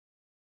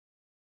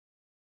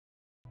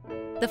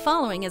The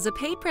following is a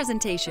paid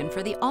presentation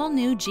for the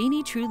all-new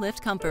Genie True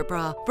Lift Comfort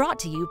Bra, brought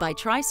to you by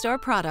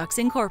TriStar Products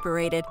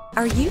Incorporated.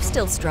 Are you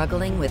still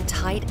struggling with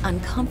tight,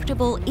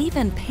 uncomfortable,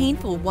 even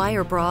painful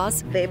wire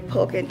bras? They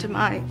poke into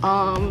my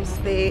arms,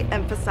 they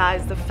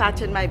emphasize the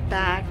fat in my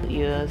back.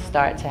 You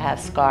start to have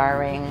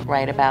scarring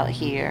right about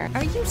here.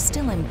 Are you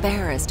still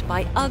embarrassed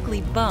by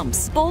ugly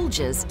bumps,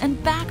 bulges,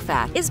 and back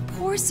fat? Is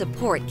poor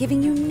support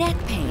giving you neck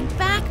pain,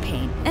 back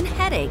pain, and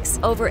headaches?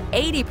 Over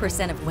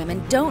 80% of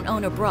women don't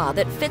own a bra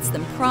that fits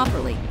them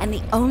properly, and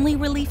the only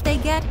relief they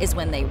get is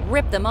when they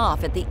rip them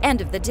off at the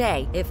end of the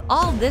day. If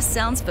all this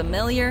sounds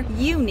familiar,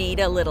 you need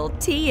a little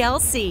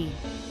TLC.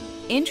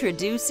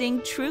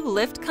 Introducing True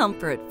Lift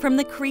Comfort from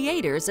the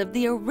creators of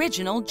the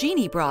original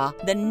Genie Bra.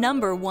 The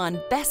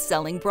 #1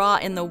 best-selling bra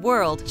in the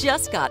world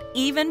just got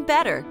even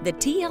better. The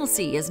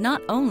TLC is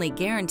not only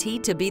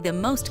guaranteed to be the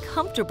most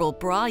comfortable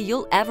bra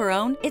you'll ever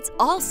own, it's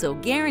also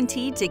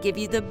guaranteed to give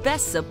you the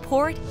best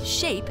support,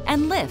 shape,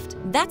 and lift.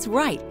 That's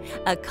right,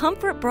 a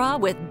comfort bra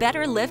with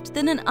better lift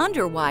than an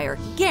underwire,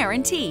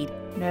 guaranteed.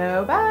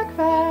 No back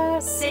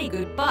fat. Say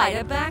goodbye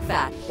to back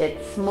fat.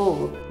 It's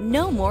smooth.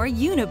 No more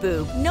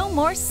uniboob, no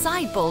more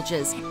side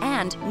bulges,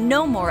 and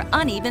no more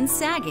uneven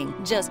sagging.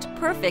 Just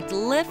perfect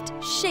lift,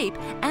 shape,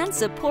 and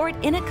support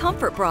in a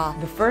comfort bra.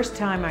 The first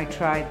time I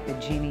tried the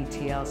Genie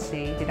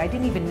TLC, I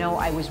didn't even know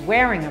I was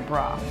wearing a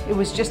bra. It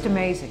was just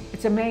amazing.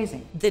 It's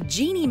amazing. The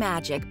Genie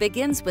magic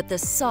begins with the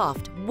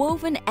soft,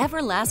 woven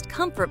Everlast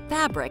comfort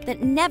fabric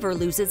that never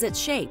loses its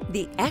shape.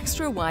 The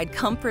extra-wide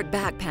comfort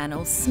back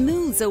panel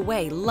smooths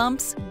away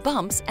lumps,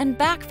 bumps, and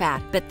back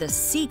fat. But the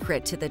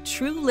secret to the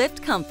true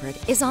lift comfort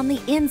is on the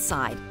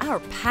inside, our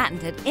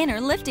patented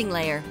inner lifting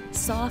layer.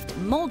 Soft,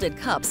 molded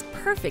cups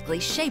perfectly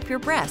shape your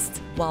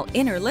breasts, while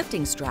inner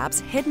lifting straps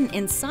hidden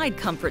inside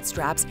comfort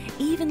straps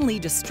evenly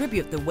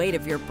distribute the weight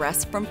of your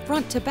breasts from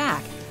front to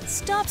back.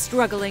 Stop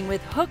struggling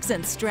with hooks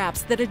and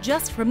straps that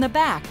adjust from the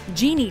back.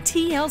 Genie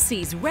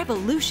TLC's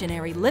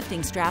revolutionary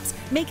lifting straps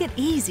make it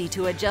easy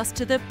to adjust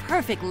to the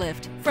perfect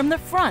lift from the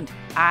front.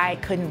 I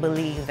couldn't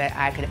believe that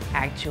I could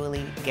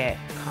actually get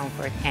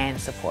comfort and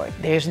support.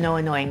 There's no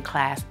annoying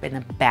clasp in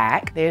the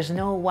back. There's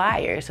no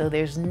wire, so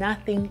there's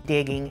nothing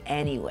digging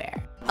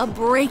anywhere. A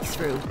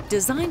breakthrough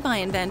designed by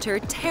inventor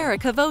Tara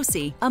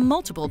Cavosie, a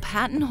multiple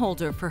patent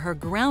holder for her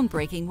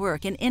groundbreaking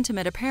work in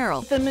intimate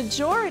apparel. The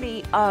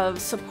majority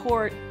of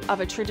support of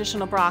a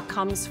traditional bra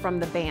comes from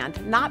the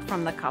band, not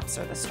from the cuffs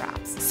or the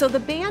straps. So the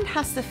band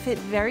has to fit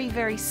very,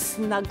 very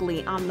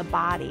snugly on the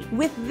body.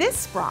 With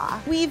this bra,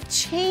 we've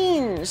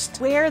changed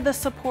where the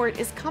support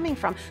is coming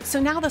from. So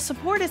now the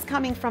support is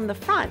coming from the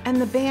front, and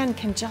the band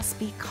can just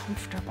be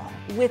comfortable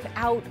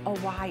without a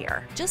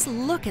wire. Just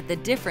look at the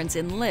difference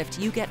in lift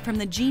you get from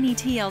the Genie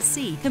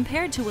TLC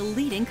compared to a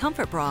leading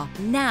comfort bra.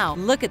 Now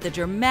look at the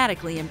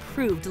dramatically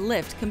improved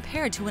lift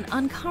compared to an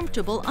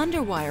uncomfortable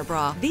underwire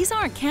bra. These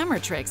aren't camera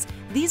tricks,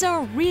 these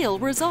are real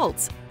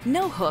results.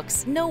 No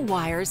hooks, no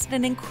wires,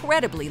 an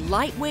incredibly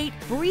lightweight,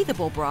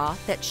 breathable bra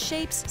that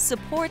shapes,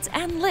 supports,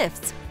 and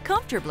lifts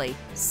comfortably.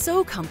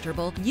 So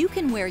comfortable, you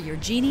can wear your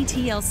Genie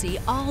TLC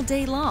all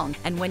day long,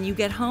 and when you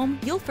get home,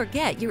 you'll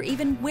forget you're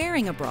even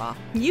wearing a bra.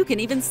 You can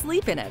even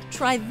sleep in it.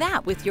 Try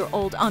that with your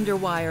old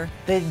underwire.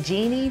 The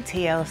Genie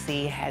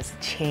TLC has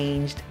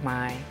changed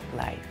my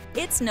life.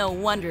 It's no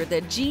wonder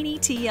the Genie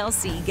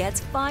TLC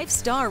gets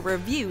 5-star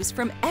reviews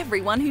from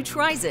everyone who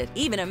tries it,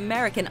 even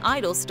American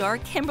Idol star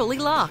Kimberly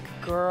Locke.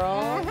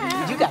 Girl,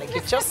 you gotta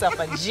get yourself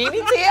a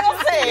Genie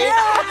TLC.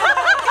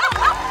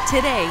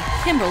 Today,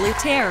 Kimberly,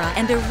 Tara,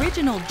 and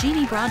original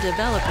Genie Bra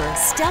developer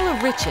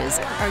Stella Riches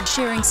are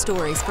sharing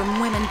stories from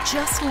women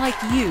just like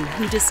you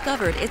who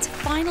discovered it's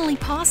finally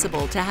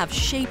possible to have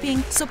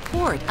shaping,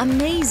 support,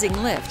 amazing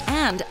lift,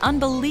 and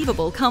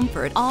unbelievable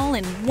comfort all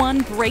in one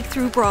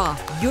breakthrough bra.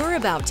 You're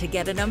about to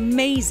get an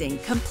amazing,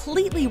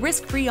 completely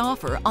risk-free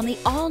offer on the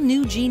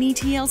all-new Genie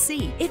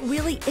TLC. It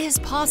really is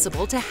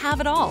possible to have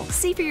it all.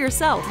 See for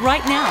yourself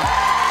right now.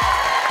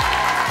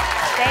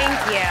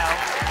 Thank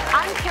you.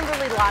 I'm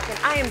Kimberly Locke, and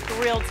I am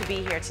thrilled to be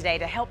here today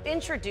to help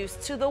introduce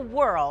to the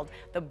world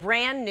the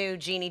brand new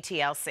Genie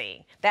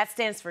TLC. That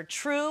stands for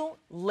True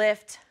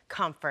Lift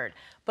Comfort.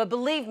 But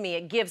believe me,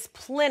 it gives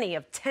plenty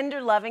of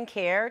tender love and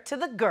care to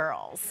the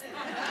girls.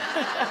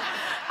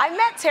 I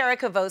met Tara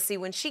Cavosie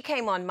when she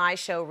came on my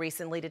show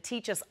recently to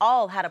teach us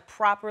all how to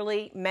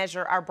properly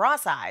measure our bra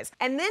size.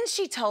 And then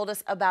she told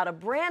us about a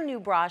brand new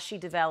bra she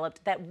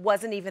developed that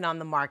wasn't even on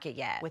the market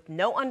yet, with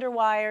no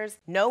underwires,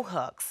 no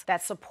hooks,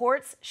 that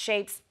supports,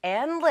 shapes,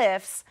 and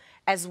lifts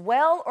as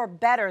well or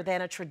better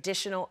than a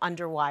traditional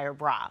underwire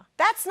bra.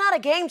 That's not a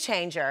game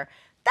changer.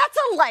 That's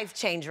a life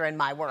changer in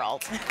my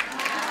world.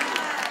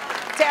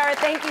 Tara,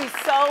 thank you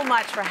so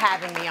much for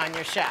having me on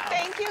your show.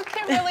 Thank you,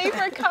 Kimberly,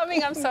 for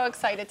coming. I'm so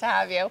excited to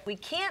have you. We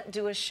can't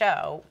do a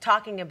show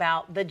talking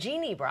about the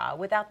Genie Bra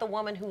without the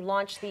woman who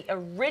launched the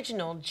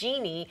original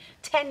Genie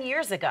 10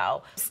 years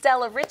ago,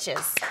 Stella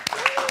Riches.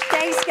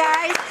 Thanks,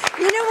 guys.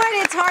 You know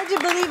what? It's hard to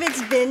believe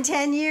it's been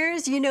 10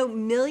 years. You know,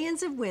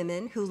 millions of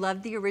women who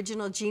loved the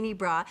original Genie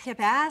Bra kept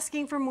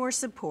asking for more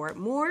support,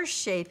 more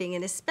shaping,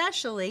 and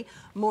especially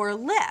more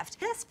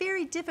lift. That's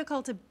very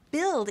difficult to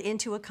build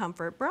into a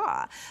comfort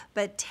bra.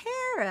 But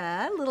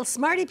Tara, little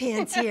smarty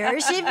pants here,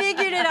 she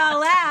figured it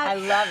all out. I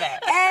love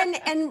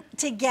it. And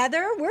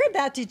together, we're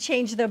about to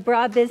change the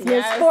bra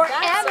business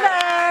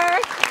forever.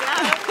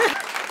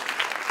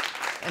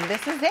 And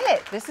this is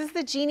it. This is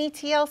the Genie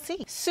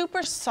TLC.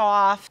 Super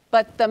soft,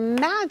 but the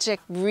magic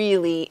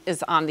really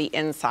is on the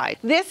inside.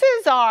 This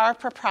is our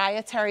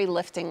proprietary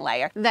lifting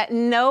layer that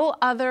no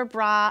other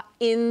bra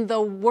in the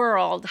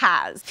world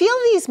has. Feel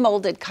these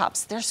molded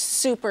cups. They're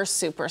super,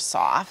 super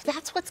soft.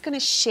 That's what's gonna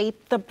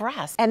shape the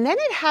breast. And then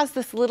it has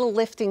this little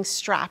lifting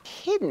strap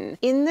hidden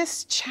in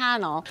this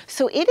channel,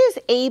 so it is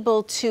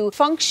able to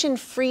function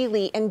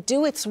freely and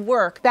do its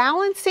work,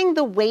 balancing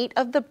the weight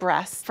of the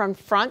breast from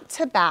front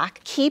to back,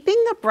 keeping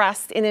the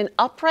breast in an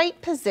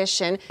upright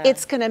position.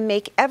 It's gonna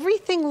make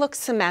everything look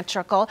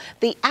symmetrical.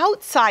 The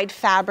outside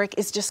fabric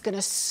is just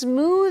gonna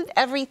smooth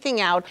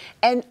everything out,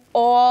 and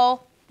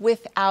all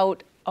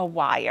without a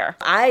wire.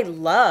 I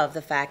love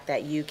the fact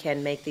that you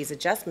can make these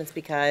adjustments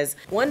because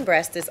one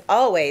breast is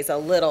always a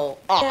little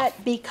off.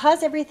 That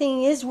because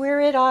everything is where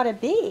it ought to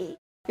be,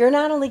 you're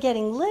not only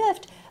getting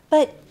lift,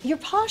 but your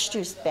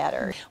posture's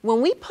better.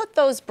 When we put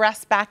those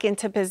breasts back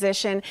into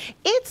position,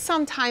 it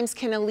sometimes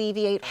can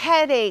alleviate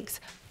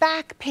headaches,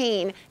 back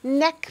pain,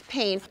 neck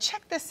pain.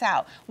 Check this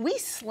out. We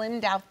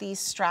slimmed out these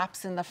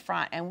straps in the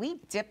front and we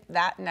dipped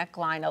that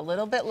neckline a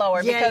little bit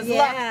lower because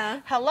look,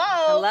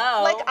 hello.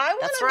 Like I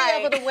want to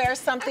be able to wear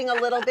something a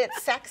little bit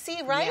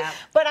sexy, right? Yeah.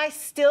 But I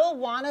still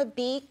want to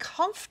be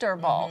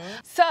comfortable.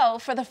 So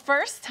for the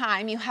first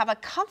time, you have a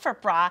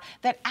comfort bra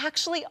that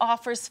actually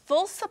offers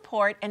full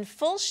support and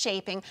full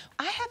shaping.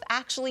 I have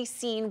actually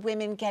seen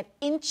women get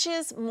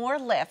inches more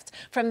lift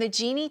from the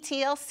Genie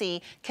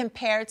TLC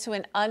compared to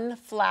an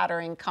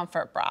unflattering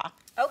comfort bra.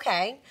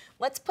 Okay,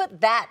 let's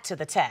put that to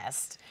the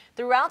test.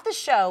 Throughout the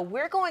show,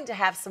 we're going to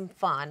have some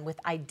fun with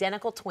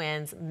identical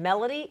twins,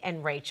 Melody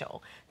and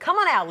Rachel. Come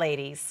on out,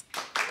 ladies.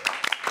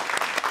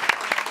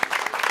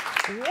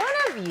 One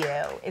of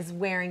you is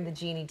wearing the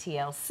Genie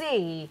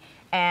TLC,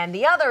 and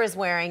the other is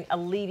wearing a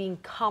leading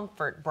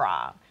comfort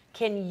bra.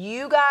 Can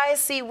you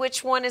guys see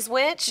which one is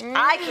which?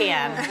 I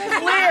can.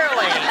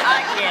 Clearly,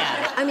 I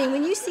can. I mean,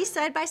 when you see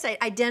side by side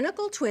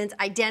identical twins,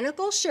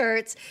 identical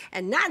shirts,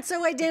 and not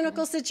so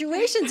identical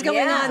situations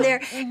going on there,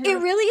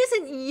 it really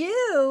isn't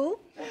you.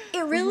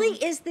 It really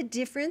is the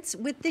difference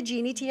with the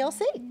Genie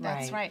TLC.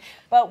 That's right.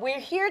 But we're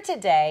here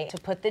today to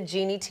put the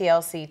Genie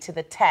TLC to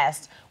the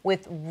test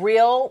with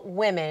real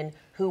women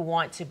who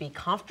want to be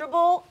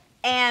comfortable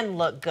and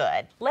look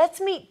good.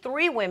 Let's meet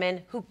 3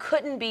 women who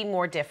couldn't be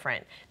more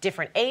different.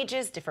 Different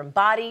ages, different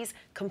bodies,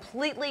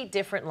 completely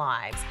different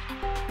lives.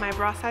 My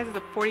bra size is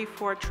a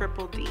 44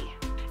 triple D.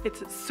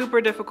 It's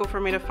super difficult for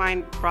me to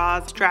find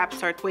bras. Straps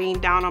start weighing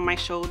down on my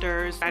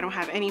shoulders. I don't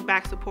have any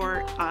back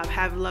support. I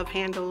have love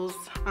handles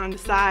on the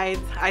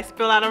sides. I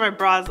spill out of my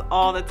bras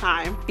all the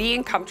time.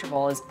 Being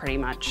comfortable is pretty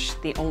much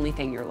the only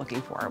thing you're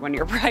looking for when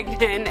you're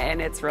pregnant,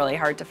 and it's really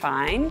hard to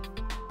find.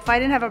 If I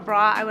didn't have a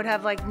bra, I would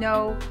have like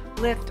no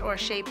lift or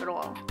shape at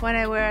all. When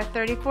I wear a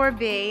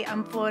 34B,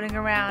 I'm floating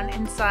around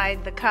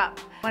inside the cup.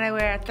 When I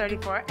wear a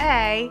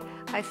 34A,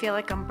 I feel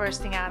like I'm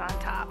bursting out on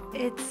top.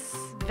 It's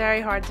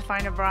very hard to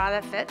find a bra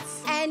that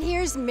fits. And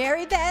here's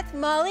Mary Beth,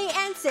 Molly,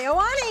 and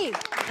Seowani.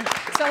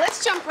 So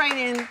let's jump right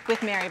in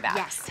with Mary Beth.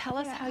 Yes. Tell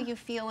us how you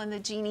feel in the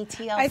Genie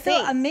TLC. I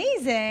feel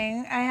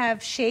amazing. I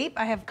have shape,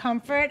 I have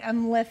comfort,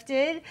 I'm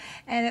lifted,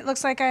 and it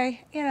looks like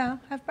I,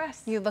 have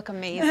breasts. You look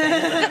amazing.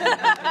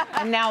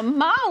 And now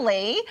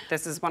Molly.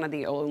 This is one of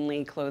the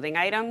only clothing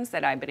items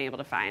that I've been able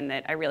to find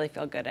that I really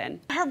feel good in.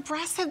 Her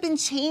breasts have been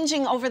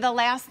changing over the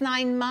last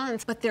 9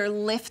 months, but they're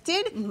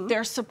lifted,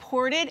 they're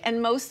supported,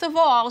 and most of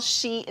all,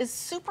 she is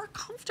super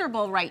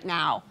comfortable right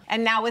now.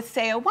 And now with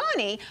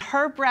Seowani,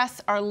 her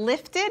breasts are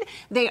lifted,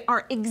 they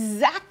are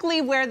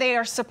exactly where they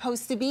are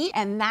supposed to be,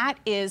 and that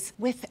is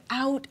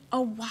without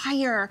a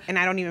wire. And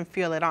I don't even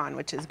feel it on,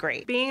 which is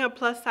great. Being a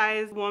plus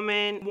size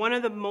woman, one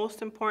of the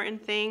most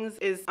important things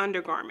is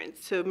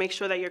undergarments to make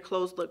sure that your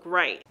clothes look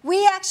right.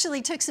 We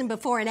actually took some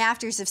before and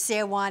afters of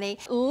Seowani.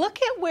 Look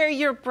at where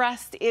your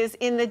breast is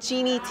in the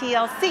Genie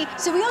TLC.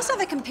 So we also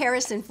have a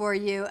comparison for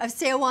you of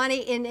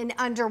Seowani in an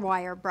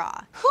underwire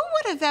bra. Who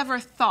would have ever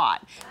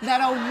thought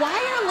that a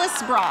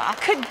wireless bra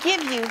could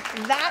give you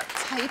that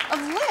type of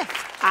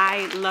lift?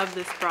 I love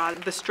this bra.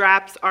 The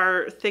straps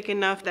are thick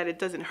enough that it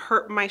doesn't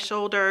hurt my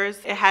shoulders.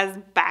 It has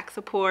back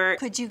support.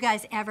 Could you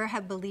guys ever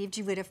have believed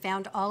you would have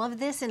found all of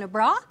this in a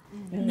bra?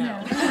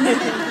 No.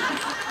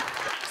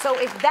 So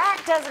if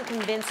that doesn't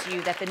convince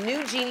you that the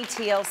new Genie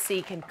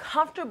TLC can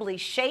comfortably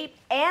shape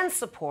and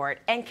support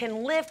and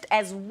can lift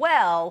as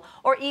well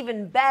or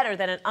even better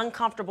than an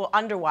uncomfortable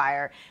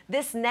underwire,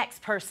 this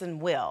next person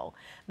will.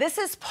 This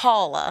is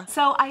Paula.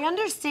 So I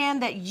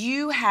understand that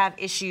you have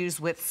issues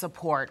with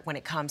support when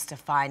it comes to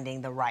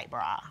finding the right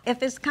bra.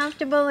 If it's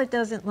comfortable, it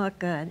doesn't look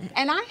good.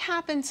 And I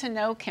happen to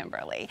know,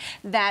 Kimberly,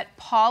 that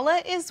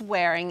Paula is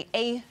wearing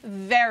a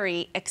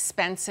very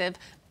expensive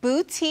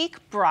boutique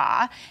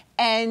bra,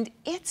 and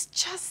it's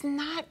just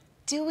not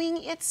doing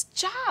its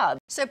job.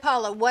 So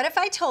Paula, what if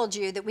I told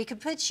you that we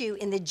could put you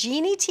in the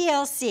Genie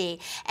TLC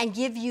and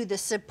give you the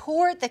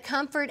support, the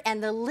comfort,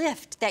 and the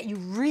lift that you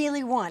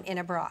really want in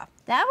a bra?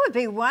 That would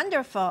be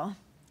wonderful,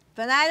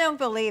 but I don't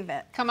believe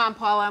it. Come on,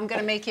 Paula, I'm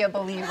gonna make you a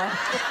believer.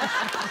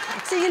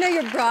 So you know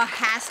your bra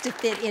has to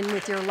fit in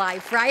with your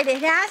life, right?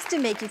 It has to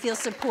make you feel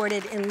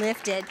supported and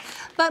lifted.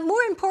 But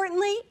more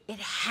importantly, it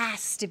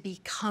has to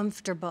be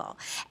comfortable.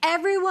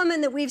 Every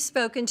woman that we've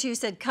spoken to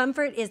said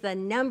comfort is the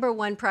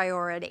 #1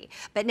 priority.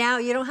 But now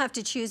you don't have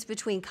to choose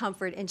between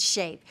comfort and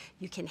shape.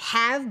 You can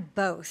have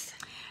both.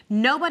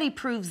 Nobody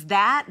proves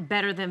that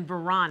better than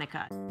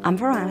Veronica. I'm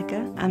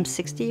Veronica, I'm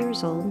 60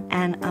 years old,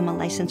 and I'm a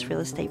licensed real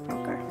estate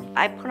broker.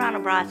 I put on a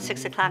bra at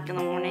 6 o'clock in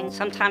the morning.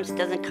 Sometimes it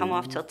doesn't come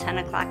off till 10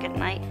 o'clock at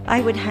night.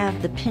 I would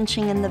have the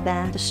pinching in the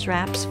back, the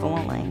straps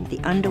falling, the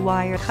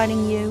underwire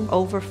cutting you,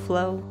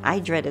 overflow. I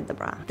dreaded the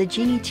bra. The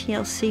Genie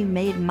TLC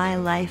made my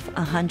life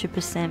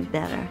 100%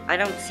 better. I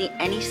don't see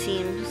any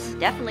seams,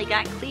 definitely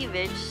got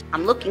cleavage.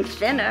 I'm looking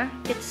thinner.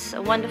 It's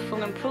a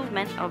wonderful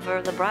improvement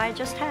over the bra I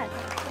just had.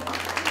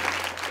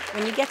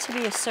 When you get to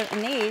be a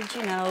certain age,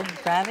 you know,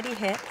 gravity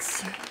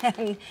hits,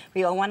 and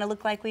we all want to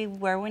look like we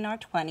were in our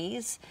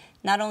 20s.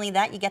 Not only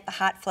that, you get the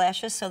hot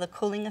flashes, so the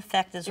cooling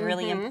effect is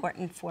really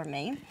important for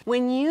me.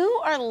 When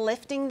you are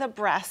lifting the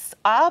breasts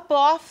up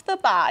off the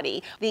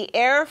body, the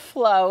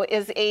airflow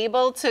is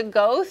able to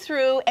go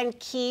through and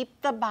keep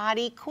the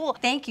body cool.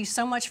 Thank you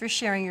so much for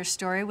sharing your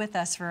story with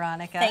us,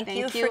 Veronica. Thank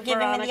you for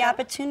giving me the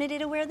opportunity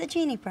to wear the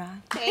Genie Bra.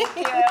 Thank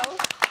you.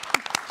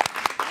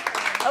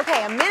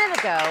 Okay, a minute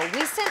ago,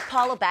 we sent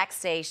Paula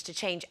backstage to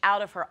change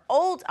out of her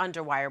old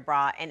underwire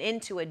bra and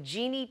into a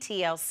Genie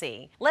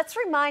TLC. Let's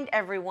remind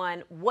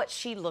everyone what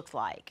she looked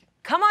like.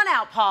 Come on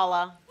out,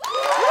 Paula.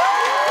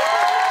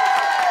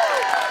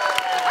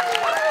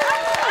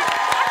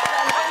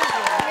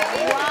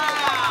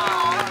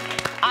 Wow.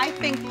 I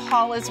think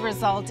Paula's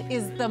result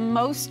is the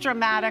most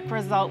dramatic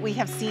result we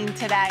have seen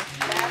today.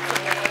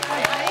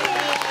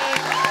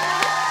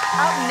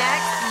 Up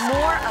next,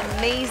 more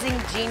amazing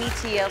Genie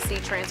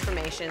TLC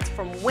transformations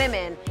from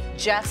women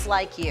just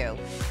like you.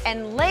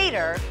 And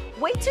later,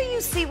 wait till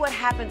you see what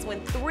happens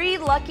when 3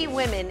 lucky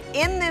women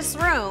in this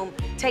room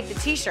take the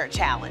t-shirt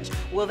challenge.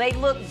 Will they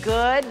look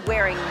good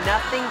wearing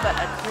nothing but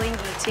a clingy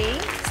tee?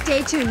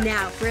 Stay tuned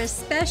now for a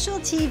special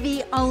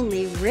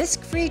TV-only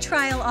risk-free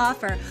trial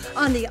offer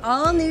on the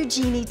all-new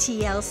Genie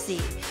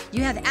TLC.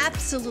 You have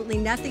absolutely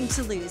nothing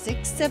to lose,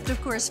 except,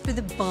 of course, for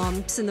the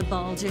bumps and the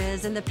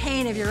bulges and the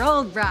pain of your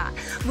old bra.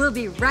 We'll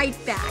be right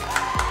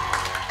back.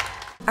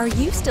 Are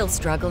you still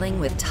struggling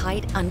with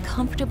tight,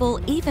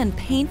 uncomfortable, even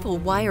painful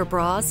wire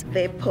bras?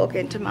 They poke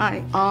into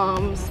my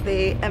arms.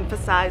 They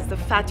emphasize the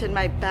fat in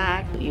my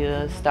back.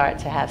 You start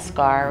to have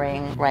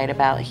scarring right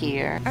about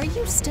here. Are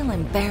you still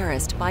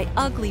embarrassed by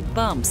ugly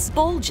bumps,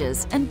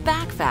 bulges, and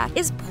back fat?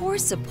 Is poor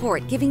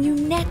support giving you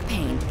neck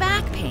pain,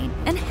 back pain,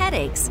 and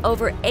headaches?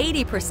 Over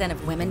 80%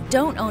 of women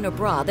don't own a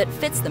bra that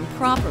fits them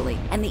properly,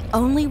 and the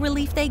only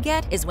relief they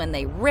get is when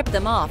they rip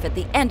them off at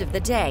the end of the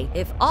day.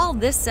 If all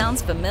this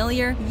sounds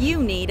familiar, you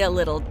need a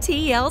little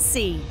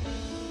TLC.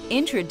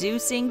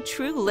 Introducing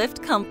True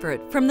Lift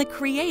Comfort from the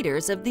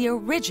creators of the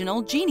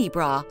original Genie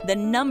Bra. The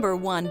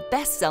 #1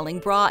 best-selling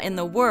bra in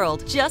the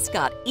world just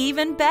got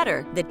even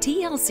better. The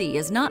TLC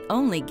is not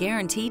only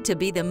guaranteed to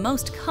be the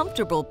most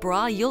comfortable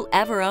bra you'll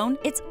ever own,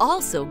 it's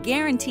also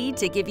guaranteed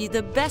to give you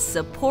the best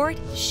support,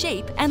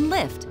 shape, and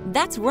lift.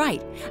 That's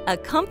right, a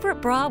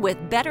comfort bra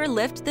with better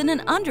lift than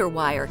an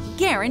underwire,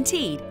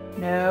 guaranteed.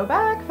 No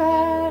back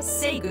fat.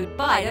 Say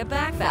goodbye to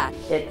back fat.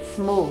 It's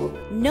smooth.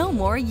 No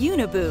more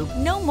uniboob,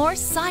 no more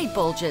side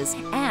bulges,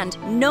 and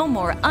no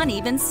more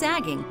uneven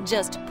sagging.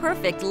 Just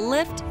perfect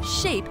lift,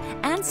 shape,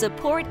 and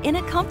support in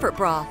a comfort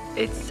bra.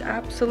 It's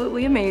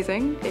absolutely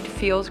amazing. It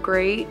feels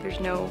great. There's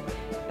no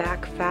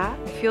back fat.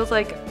 It feels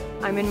like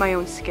I'm in my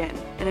own skin,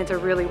 and it's a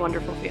really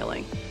wonderful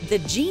feeling. The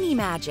Genie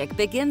magic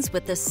begins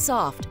with the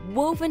soft,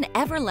 woven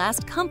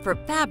Everlast comfort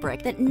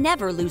fabric that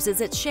never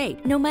loses its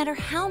shape, no matter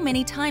how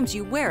many times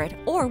you wear it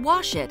or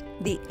wash it.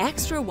 The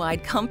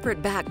extra-wide comfort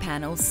back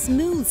panel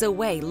smooths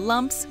away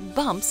lumps,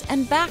 bumps,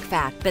 and back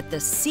fat. But the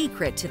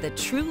secret to the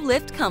True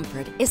Lift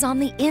Comfort is on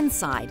the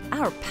inside,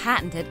 our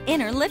patented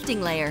inner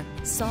lifting layer.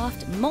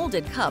 Soft,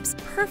 molded cups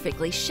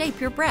perfectly shape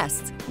your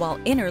breasts, while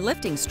inner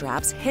lifting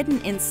straps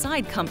hidden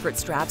inside comfort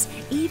straps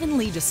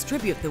evenly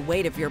distribute the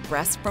weight of your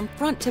breasts from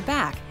front to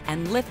back.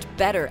 and lift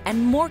better and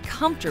more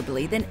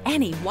comfortably than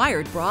any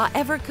wired bra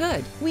ever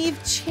could.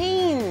 We've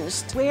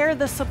changed where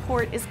the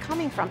support is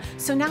coming from.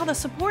 So now the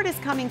support is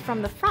coming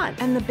from the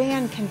front and the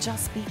band can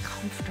just be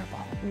comfortable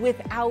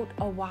without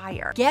a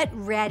wire. Get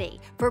ready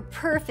for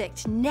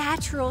perfect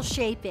natural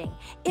shaping,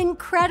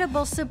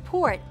 incredible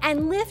support,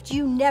 and lift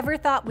you never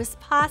thought was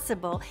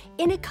possible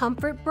in a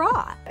comfort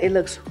bra. It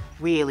looks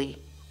really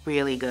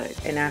good,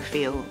 and I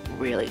feel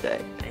really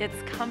good.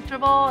 It's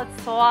comfortable,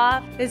 it's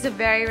soft. It's a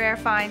very rare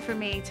find for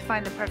me to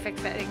find the perfect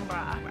fitting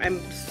bra. I'm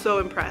so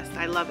impressed.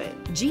 I love it.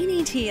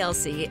 Genie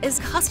TLC is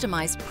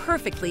customized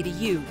perfectly to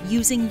you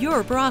using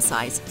your bra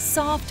size.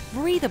 Soft,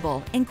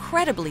 breathable,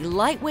 incredibly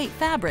lightweight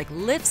fabric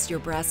lifts your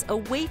breasts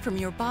away from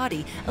your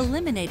body,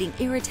 eliminating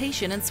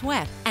irritation and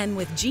sweat. And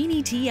with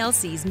Genie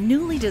TLC's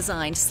newly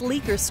designed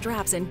sleeker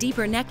straps and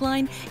deeper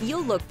neckline,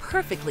 you'll look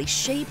perfectly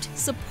shaped,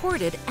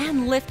 supported,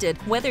 and lifted,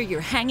 whether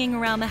you're hanging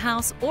around the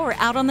house or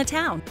out on the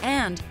town.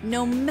 And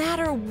no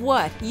matter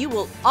what, you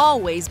will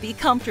always be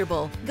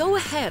comfortable. Go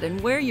ahead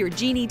and wear your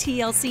Genie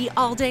TLC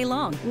all day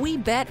long. We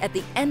bet at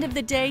the end of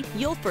the day,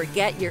 you'll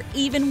forget you're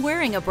even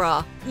wearing a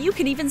bra. You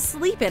can even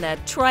sleep in it.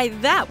 Try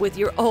that with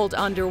your old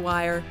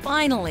underwire.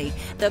 Finally,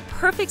 the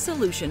perfect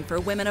solution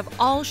for women of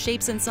all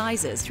shapes and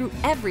sizes through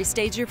every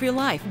stage of your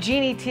life.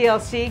 Genie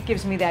TLC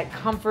gives me that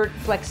comfort,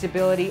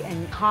 flexibility,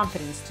 and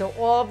confidence. So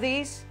all of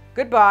these,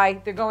 goodbye,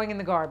 they're going in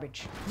the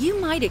garbage. You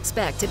might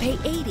expect to pay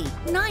 $80,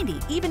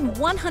 $90, even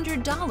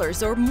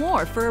 $100 or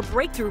more for a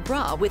breakthrough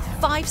bra with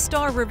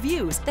 5-star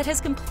reviews that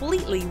has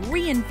completely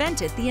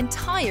reinvented the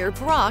entire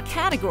bra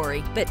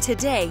category. But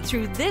today,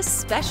 through this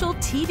special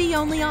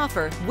TV-only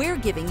offer, we're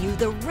giving you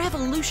the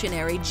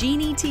revolutionary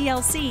Genie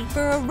TLC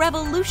for a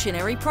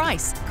revolutionary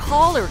price.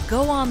 Call or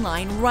go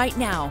online right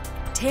now.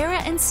 Tara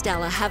and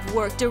Stella have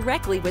worked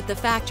directly with the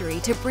factory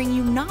to bring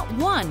you not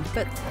 1,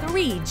 but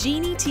 3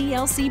 Genie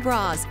TLC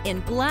bras in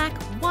black,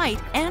 white,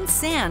 and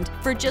sand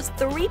for just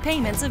 3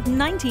 payments of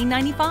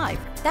 $19.95.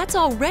 That's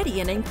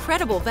already an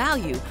incredible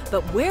value,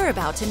 but we're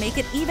about to make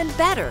it even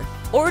better.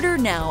 Order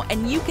now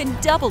and you can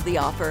double the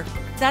offer.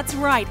 That's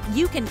right,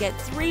 you can get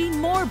 3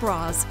 more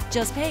bras.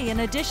 Just pay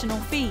an additional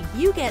fee.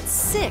 You get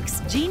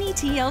 6 Genie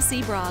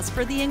TLC bras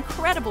for the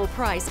incredible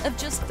price of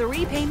just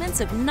 3 payments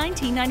of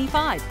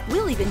 $19.95.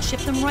 We'll even ship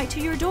them right to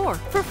your door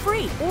for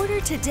free. Order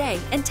today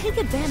and take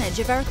advantage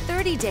of our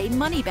 30-day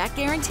money-back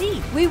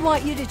guarantee. We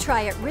want you to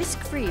try it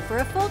risk-free for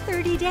a full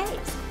 30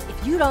 days.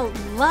 If you don't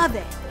love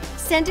it,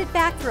 send it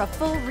back for a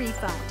full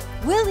refund.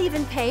 We'll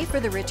even pay for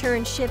the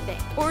return shipping.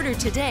 Order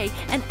today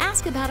and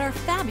ask about our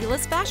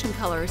fabulous fashion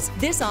colors.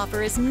 This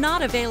offer is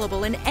not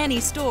available in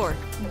any store.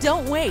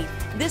 Don't wait.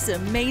 This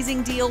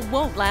amazing deal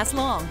won't last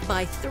long.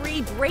 Buy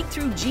 3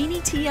 breakthrough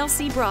Genie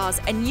TLC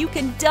bras and you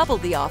can double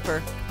the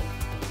offer.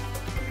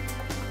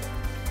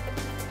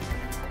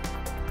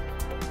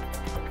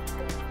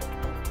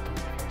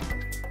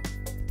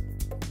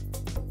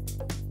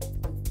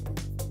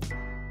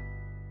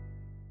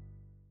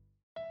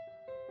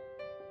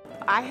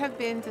 I have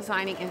been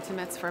designing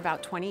intimates for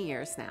about 20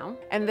 years now,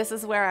 and this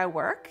is where I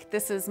work.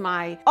 This is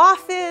my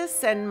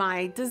office and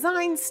my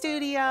design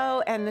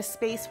studio and the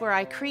space where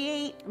I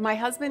create. My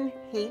husband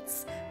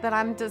hates that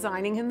I'm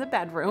designing in the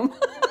bedroom.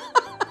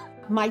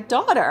 My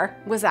daughter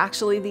was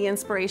actually the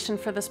inspiration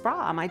for this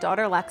bra. My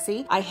daughter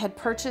Lexi, I had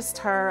purchased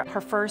her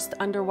first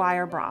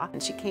underwire bra,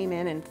 and she came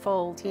in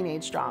full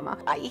teenage drama.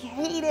 I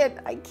hate it,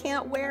 I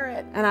can't wear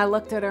it. And I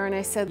looked at her and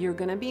I said, you're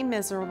gonna be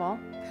miserable,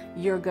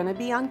 you're gonna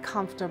be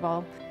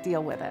uncomfortable,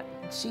 deal with it.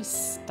 She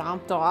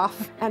stomped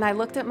off. And I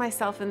looked at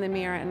myself in the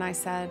mirror and I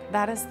said,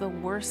 that is the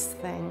worst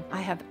thing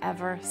I have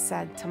ever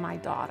said to my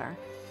daughter.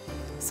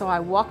 So I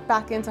walked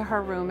back into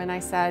her room and I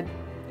said,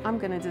 I'm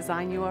gonna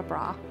design you a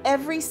bra.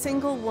 Every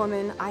single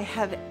woman I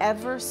have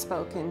ever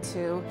spoken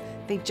to,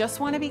 they just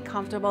wanna be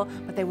comfortable,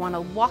 but they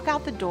wanna walk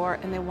out the door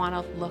and they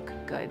wanna look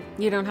good.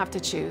 You don't have to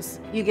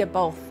choose, you get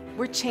both.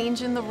 We're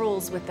changing the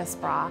rules with this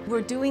bra. We're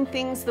doing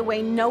things the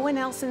way no one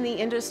else in the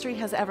industry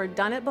has ever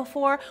done it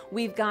before.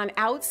 We've gone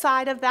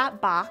outside of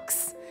that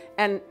box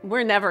and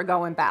we're never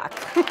going back.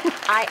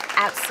 I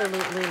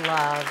absolutely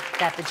love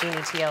that the Genie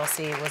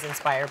TLC was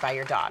inspired by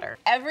your daughter.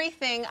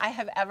 Everything I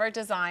have ever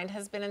designed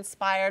has been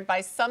inspired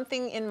by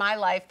something in my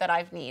life that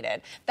I've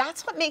needed.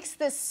 That's what makes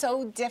this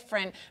so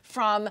different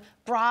from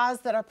bras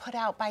that are put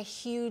out by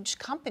huge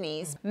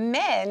companies.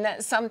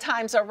 Men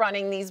sometimes are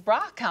running these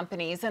bra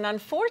companies, and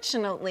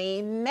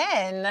unfortunately,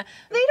 men,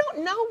 they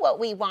don't know what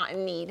we want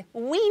and need.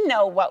 We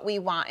know what we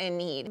want and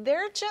need.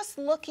 They're just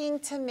looking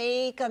to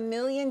make a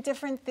million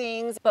different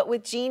things, but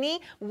with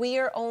Genie, we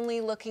are only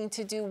looking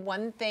to do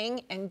one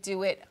thing and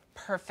do it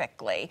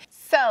perfectly.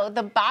 So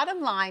the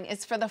bottom line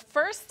is, for the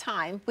first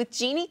time with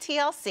Genie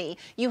TLC,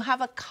 you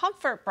have a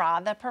comfort bra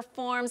that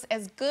performs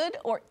as good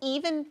or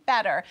even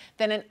better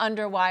than an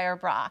underwire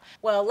bra.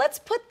 Well, let's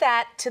put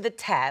that to the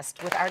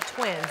test with our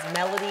twins,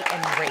 Melody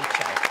and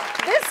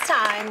Rachel. This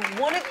time,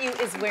 one of you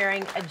is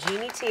wearing a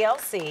Genie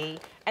TLC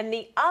and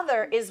the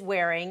other is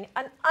wearing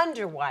an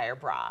underwire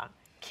bra.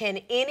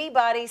 Can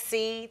anybody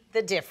see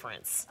the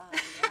difference?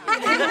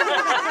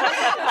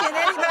 Can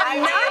anybody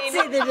not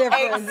see the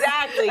difference?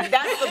 Exactly.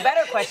 That's the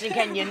better question.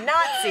 Can you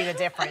not see the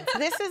difference?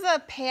 This is a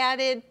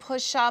padded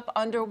push-up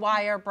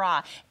underwire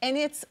bra, and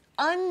it's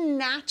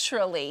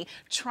unnaturally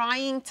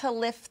trying to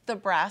lift the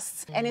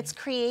breasts, and it's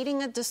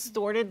creating a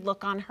distorted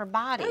look on her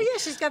body. Oh yeah,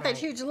 she's got that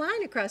huge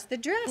line across the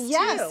dress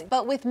Yes, too.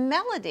 but with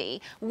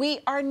Melody, we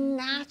are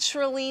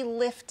naturally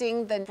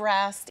lifting the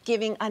breast,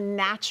 giving a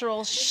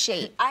natural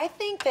shape. I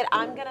think that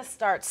I'm gonna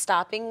start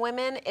stopping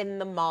women in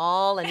the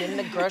mall and in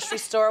the grocery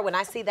store when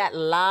I see that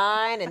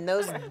line and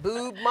those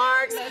boob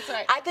marks. That's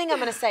right. I think I'm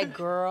gonna say,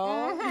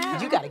 girl,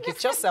 you gotta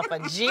get yourself a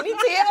Genie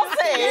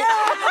TLC.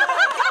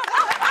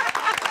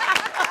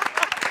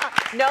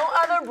 No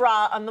other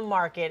bra on the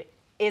market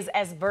is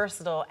as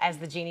versatile as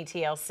the Genie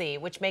TLC,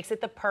 which makes it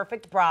the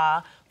perfect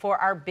bra for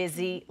our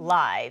busy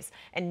lives.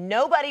 And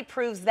nobody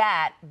proves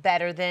that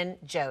better than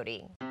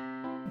Jody.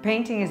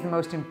 Painting is the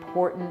most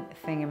important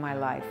thing in my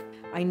life.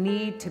 I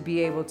need to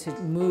be able to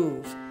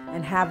move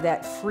and have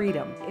that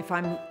freedom. If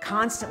I'm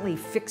constantly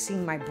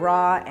fixing my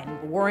bra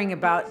and worrying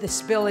about the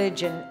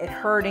spillage and it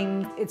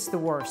hurting, it's the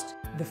worst.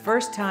 The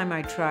first time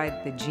I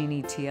tried the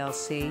Genie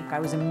TLC, I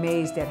was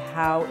amazed at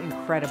how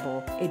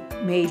incredible it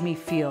made me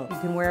feel. You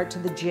can wear it to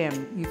the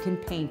gym, you can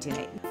paint in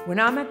it. When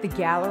I'm at the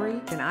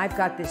gallery and I've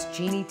got this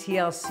Genie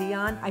TLC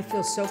on, I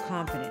feel so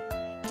confident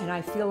and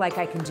I feel like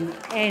I can do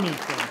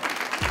anything.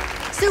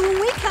 So when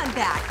we come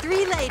back,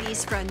 3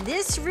 ladies from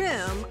this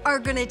room are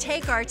gonna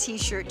take our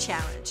t-shirt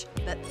challenge.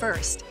 But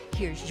first,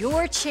 here's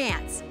your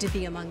chance to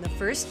be among the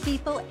first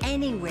people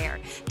anywhere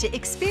to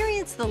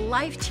experience the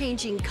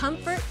life-changing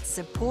comfort,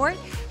 support,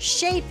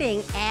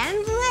 shaping, and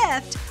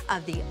lift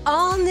of the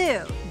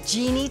all-new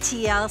Genie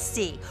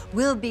TLC.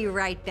 We'll be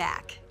right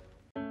back.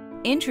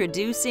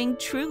 Introducing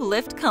True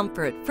Lift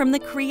Comfort from the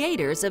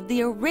creators of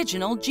the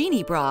original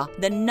Genie Bra.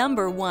 The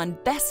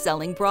 #1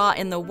 best-selling bra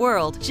in the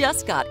world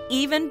just got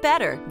even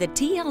better. The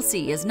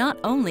TLC is not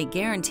only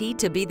guaranteed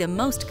to be the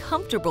most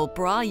comfortable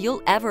bra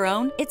you'll ever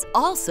own, it's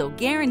also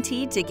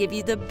guaranteed to give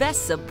you the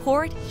best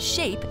support,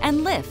 shape,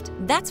 and lift.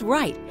 That's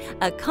right,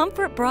 a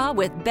comfort bra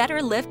with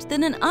better lift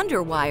than an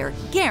underwire,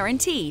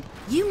 guaranteed.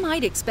 You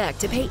might expect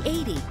to pay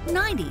 $80,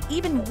 $90,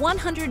 even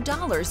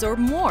 $100 or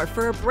more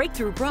for a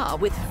breakthrough bra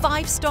with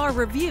 5-star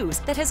reviews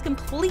that has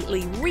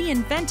completely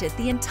reinvented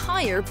the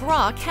entire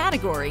bra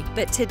category.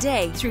 But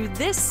today, through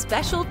this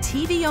special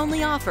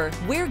TV-only offer,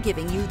 we're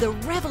giving you the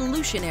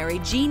revolutionary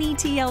Genie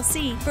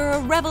TLC for a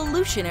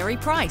revolutionary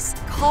price.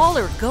 Call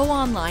or go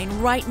online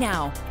right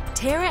now.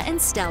 Tara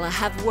and Stella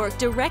have worked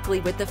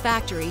directly with the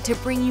factory to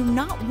bring you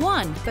not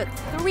 1, but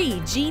 3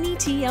 Genie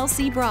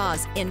TLC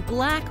bras in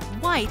black,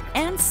 white,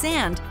 and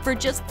sand for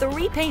just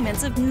 3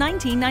 payments of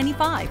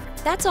 $19.95.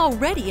 That's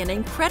already an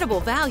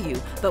incredible value,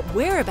 but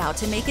we're about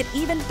to make it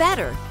even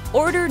better.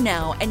 Order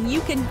now and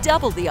you can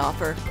double the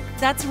offer.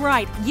 That's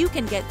right, you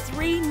can get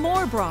 3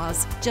 more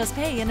bras. Just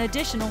pay an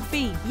additional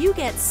fee. You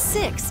get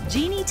 6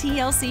 Genie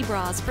TLC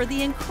bras for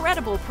the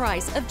incredible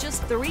price of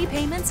just 3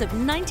 payments of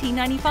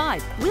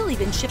 $19.95. We'll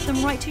even ship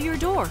them right to your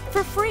door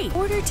for free.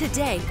 Order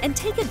today and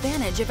take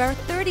advantage of our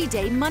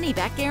 30-day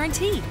money-back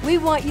guarantee. We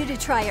want you to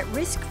try it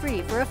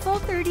risk-free for a full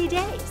 30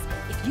 days.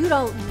 If you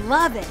don't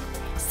love it,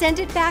 send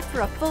it back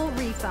for a full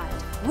refund.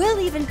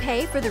 We'll even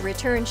pay for the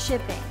return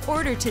shipping.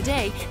 Order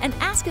today and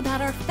ask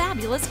about our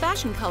fabulous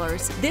fashion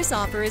colors. This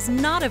offer is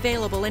not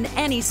available in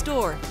any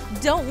store.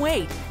 Don't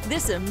wait.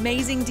 This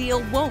amazing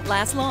deal won't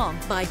last long.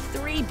 Buy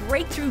 3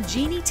 breakthrough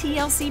Genie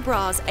TLC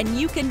bras and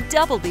you can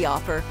double the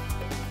offer.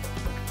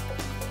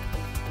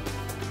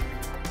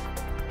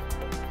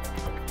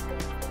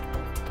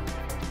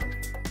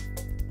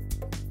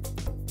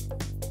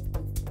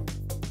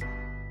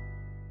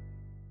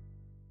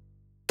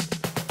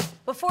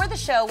 Before the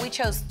show, we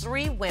chose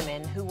 3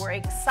 women who were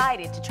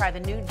excited to try the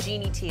new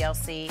Genie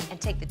TLC and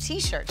take the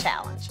t-shirt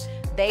challenge.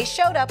 They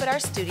showed up at our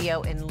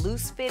studio in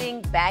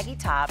loose-fitting, baggy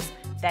tops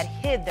that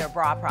hid their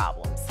bra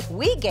problems.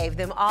 We gave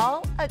them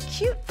all a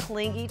cute,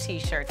 clingy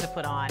t-shirt to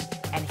put on,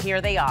 and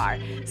here they are.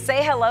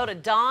 Say hello to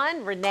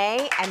Dawn,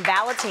 Renee, and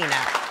Valentina.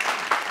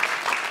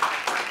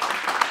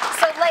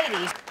 So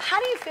ladies, how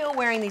do you feel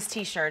wearing these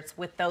t-shirts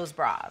with those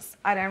bras?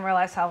 I didn't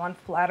realize how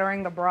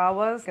unflattering the bra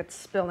was. It's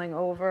spilling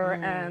over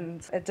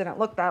and it didn't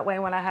look that way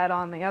when I had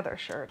on the other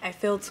shirt. I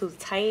feel too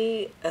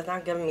tight. It's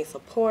not giving me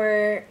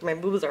support. My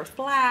boobs are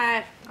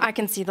flat. I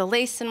can see the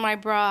lace in my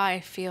bra.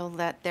 I feel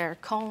that they're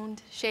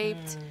coned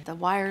shaped. The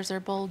wires are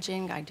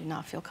bulging. I do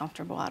not feel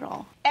comfortable at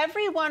all.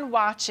 Everyone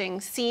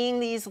watching, seeing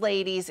these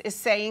ladies is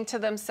saying to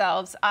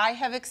themselves, I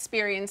have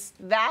experienced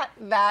that,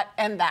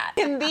 and that.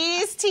 And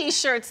these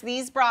t-shirts,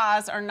 these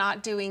bras are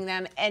not doing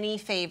them any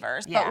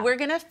favors. Yeah. But we're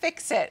gonna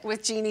fix it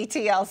with Genie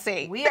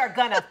TLC. We are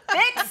gonna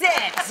fix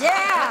it!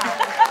 Yeah!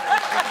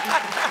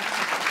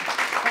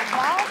 But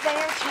while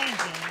they're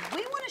changing,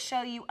 we want to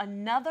show you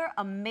another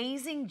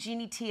amazing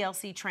Genie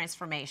TLC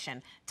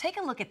transformation. Take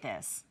a look at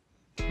this.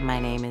 My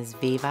name is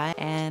Viva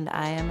and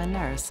I am a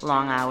nurse.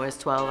 Long hours,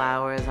 12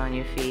 hours on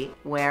your feet.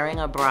 Wearing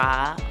a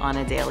bra on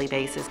a daily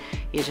basis,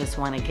 you just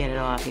want to get it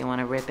off, you want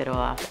to rip it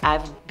off.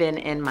 I've been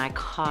in my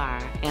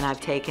car and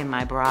I've taken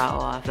my bra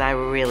off. I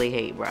really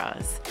hate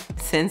bras.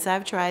 Since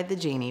I've tried the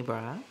Genie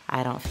Bra,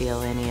 I don't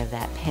feel any of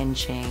that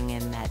pinching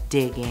and that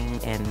digging,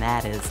 and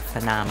that is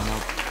phenomenal.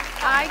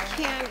 I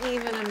can't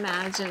even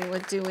imagine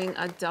what doing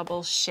a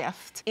double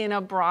shift in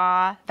a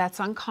bra that's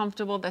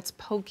uncomfortable, that's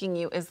poking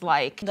you is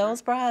like.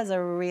 Those bras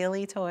are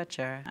really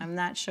torture. I'm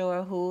not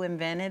sure who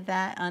invented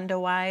that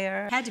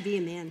underwire. Had to be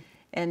a man.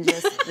 And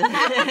just,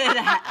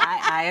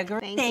 I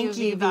agree. Thank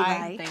you,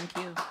 Vivi. Thank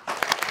you.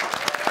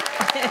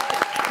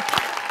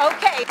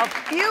 Okay, a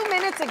few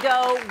minutes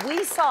ago,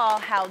 we saw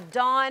how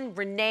Dawn,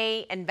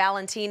 Renee, and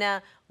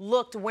Valentina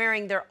looked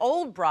wearing their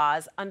old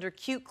bras under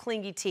cute,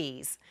 clingy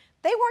tees.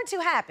 They weren't too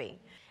happy.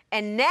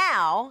 And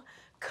now,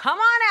 come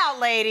on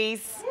out,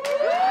 ladies.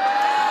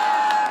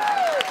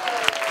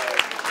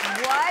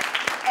 What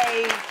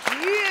a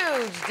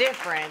huge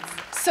difference.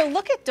 So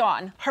look at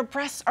Dawn. Her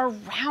breasts are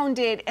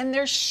rounded and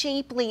they're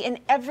shapely and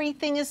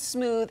everything is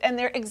smooth and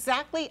they're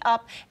exactly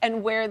up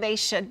and where they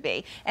should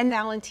be. And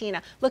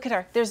Valentina, look at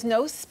her. There's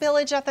no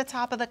spillage at the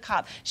top of the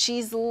cup.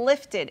 She's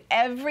lifted.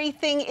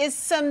 Everything is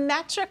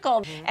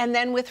symmetrical. And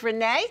then with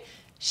Renee,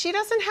 she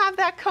doesn't have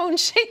that cone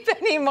shape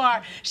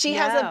anymore. She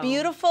has a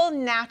beautiful,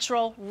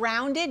 natural,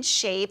 rounded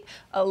shape,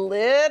 a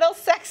little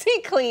sexy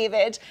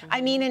cleavage.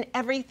 I mean, and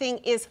everything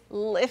is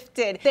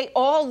lifted. They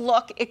all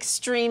look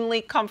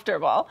extremely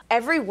comfortable.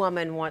 Every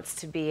woman wants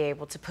to be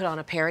able to put on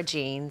a pair of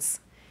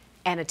jeans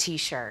and a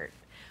t-shirt.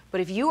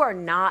 But if you are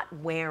not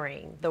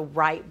wearing the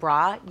right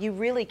bra, you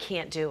really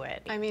can't do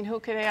it. I mean, who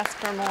could ask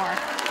for more?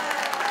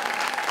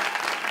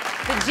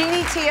 The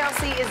Genie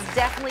TLC is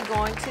definitely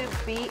going to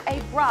be a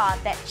bra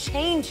that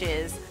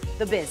changes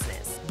the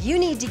business. You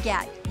need to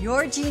get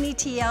your Genie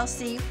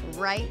TLC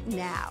right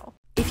now.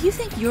 If you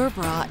think your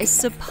bra is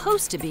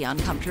supposed to be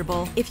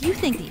uncomfortable, if you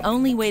think the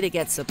only way to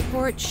get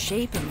support,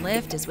 shape, and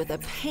lift is with a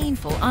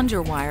painful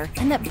underwire,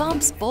 and that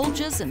bumps,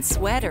 bulges, and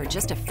sweat are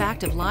just a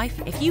fact of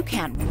life, if you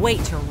can't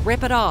wait to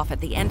rip it off at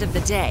the end of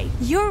the day,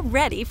 you're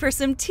ready for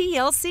some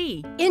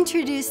TLC.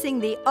 Introducing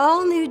the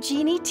all-new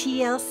Genie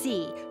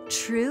TLC,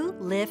 True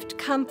Lift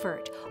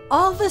Comfort.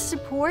 All the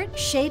support,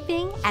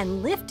 shaping,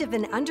 and lift of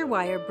an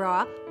underwire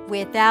bra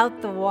without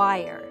the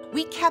wire.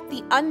 We kept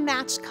the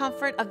unmatched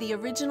comfort of the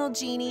original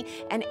Genie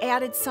and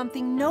added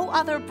something no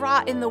other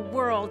bra in the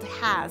world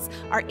has,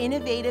 our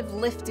innovative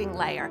lifting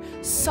layer.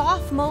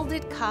 Soft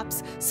molded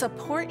cups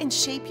support and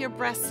shape your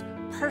breasts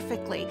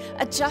perfectly.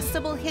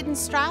 Adjustable hidden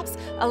straps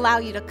allow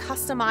you to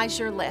customize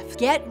your lift.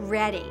 Get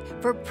ready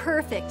for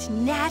perfect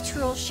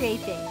natural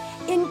shaping,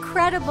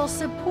 incredible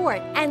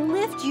support, and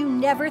lift you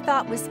never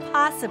thought was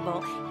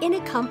possible in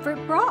a comfort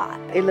bra.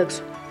 It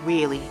looks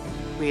really,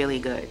 really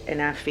good,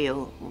 and I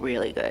feel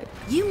really good.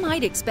 You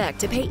might expect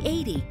to pay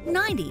 $80,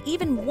 $90,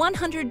 even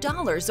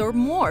 $100 or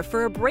more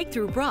for a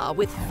breakthrough bra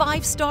with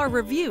 5-star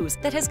reviews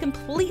that has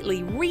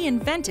completely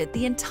reinvented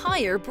the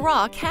entire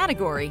bra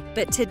category.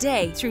 But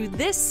today, through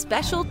this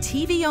special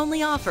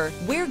TV-only offer,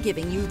 we're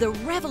giving you the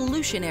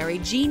revolutionary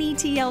Genie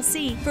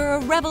TLC for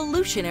a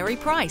revolutionary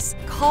price.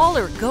 Call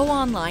or go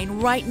online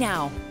right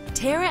now.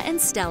 Tara and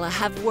Stella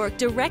have worked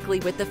directly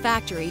with the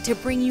factory to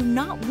bring you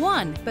not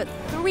one, but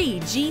 3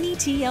 Genie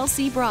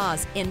TLC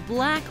bras in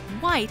black,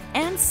 white,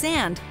 and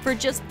sand for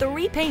just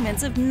 3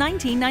 payments of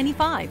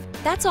 $19.95.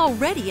 That's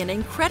already an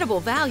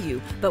incredible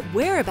value, but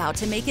we're about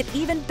to make it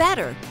even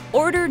better.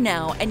 Order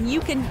now and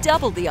you can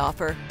double the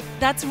offer.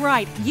 That's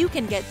right, you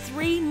can get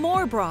 3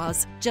 more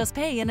bras. Just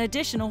pay an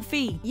additional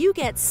fee. You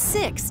get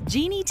 6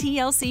 Genie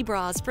TLC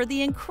bras for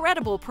the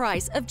incredible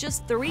price of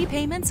just 3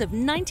 payments of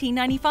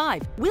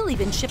 $19.95. We'll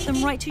even ship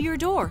them right to your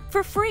door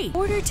for free.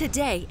 Order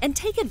today and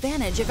take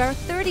advantage of our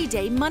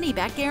 30-day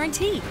money-back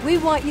guarantee. We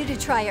want you to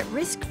try it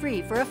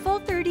risk-free for a full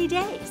 30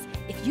 days.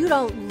 If you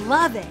don't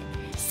love it,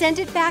 send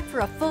it back for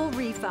a full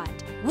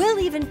refund. We'll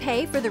even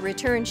pay for the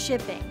return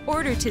shipping.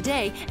 Order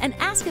today and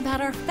ask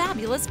about our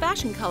fabulous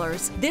fashion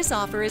colors. This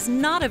offer is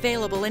not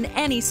available in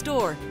any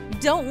store.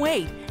 Don't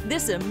wait.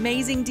 This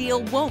amazing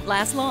deal won't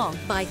last long.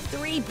 Buy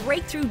 3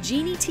 breakthrough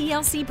Genie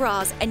TLC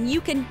bras and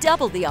you can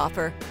double the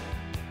offer.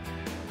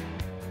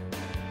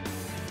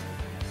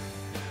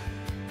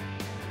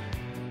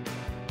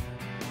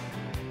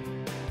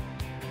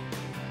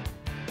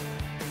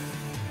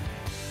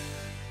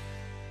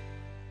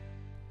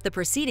 The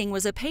proceeding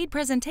was a paid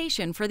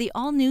presentation for the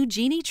all-new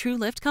Genie True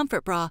Lift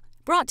Comfort Bra,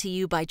 brought to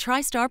you by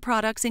TriStar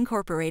Products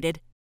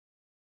Incorporated.